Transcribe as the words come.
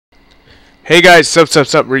Hey guys,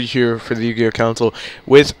 sup, right here for the Yu-Gi-Oh! Council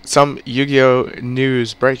with some Yu-Gi-Oh!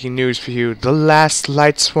 News, breaking news for you. The last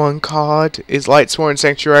Lightsworn card is Lightsworn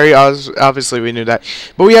Sanctuary. Obviously we knew that.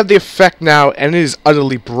 But we have the effect now, and it is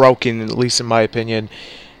utterly broken, at least in my opinion.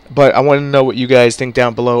 But I want to know what you guys think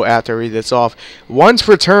down below after I read this off. Once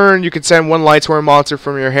per turn, you can send one Lightsworn monster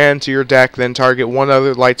from your hand to your deck, then target one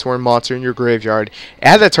other Lightsworn monster in your graveyard.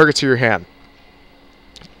 Add that target to your hand.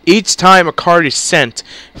 Each time a card is sent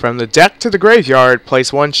from the deck to the graveyard,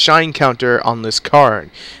 place one shine counter on this card.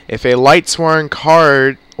 If a Lightsworn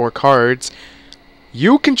card or cards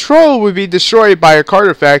you control would be destroyed by a card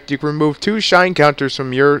effect, you can remove two shine counters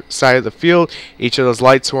from your side of the field. Each of those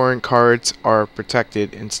Lightsworn cards are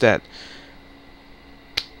protected instead.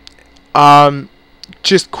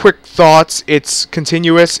 Just quick thoughts. It's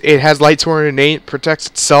continuous. It has Lightsworn innate, protects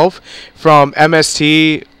itself from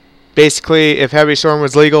MST. Basically, if Heavy Storm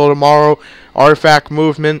was legal tomorrow, artifact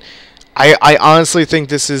movement. I honestly think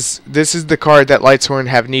this is the card that Lightsworn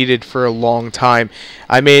have needed for a long time.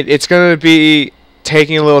 I mean, it's going to be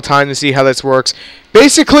taking a little time to see how this works.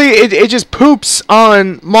 Basically, it just poops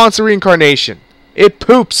on Monster Reincarnation. It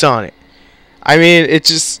poops on it. I mean, it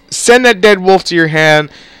just send that dead wolf to your hand.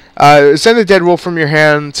 Send the dead wolf from your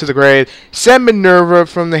hand to the grave. Send Minerva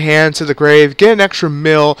from the hand to the grave. Get an extra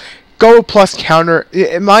mill. Go plus counter.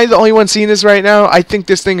 Am I the only one seeing this right now? I think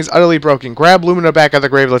this thing is utterly broken. Grab Lumina back out of the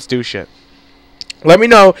grave. Let's do shit. Let me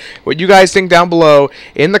know what you guys think down below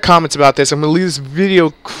in the comments about this. I'm going to leave this video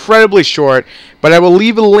incredibly short, but I will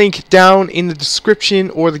leave a link down in the description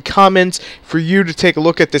or the comments for you to take a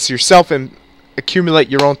look at this yourself and accumulate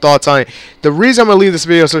your own thoughts on it. The reason I'm going to leave this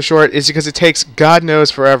video so short is because it takes God knows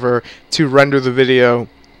forever to render the video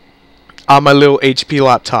on my little HP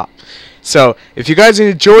laptop. So, if you guys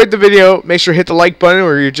enjoyed the video, make sure to hit the like button,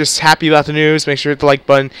 or you're just happy about the news, make sure to hit the like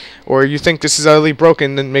button, or you think this is utterly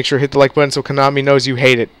broken, then make sure to hit the like button so Konami knows you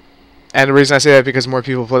hate it. And the reason I say that is because more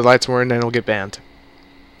people play Lightsworn, then it'll get banned.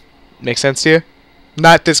 Make sense to you?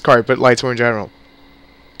 Not this card, but Lightsworn in general.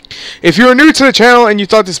 If you're new to the channel and you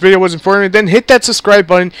thought this video was informative, then hit that subscribe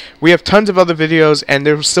button. We have tons of other videos, and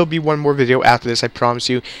there will still be one more video after this, I promise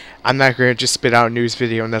you. I'm not going to just spit out a news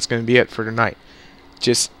video, and that's going to be it for tonight.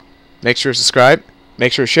 Just make sure to subscribe,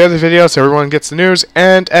 make sure to share the video so everyone gets the news,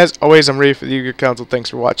 and as always, I'm ready for the Yu-Gi-Oh! Council. Thanks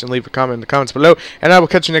for watching. Leave a comment in the comments below, and I will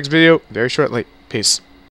catch you next video very shortly. Peace.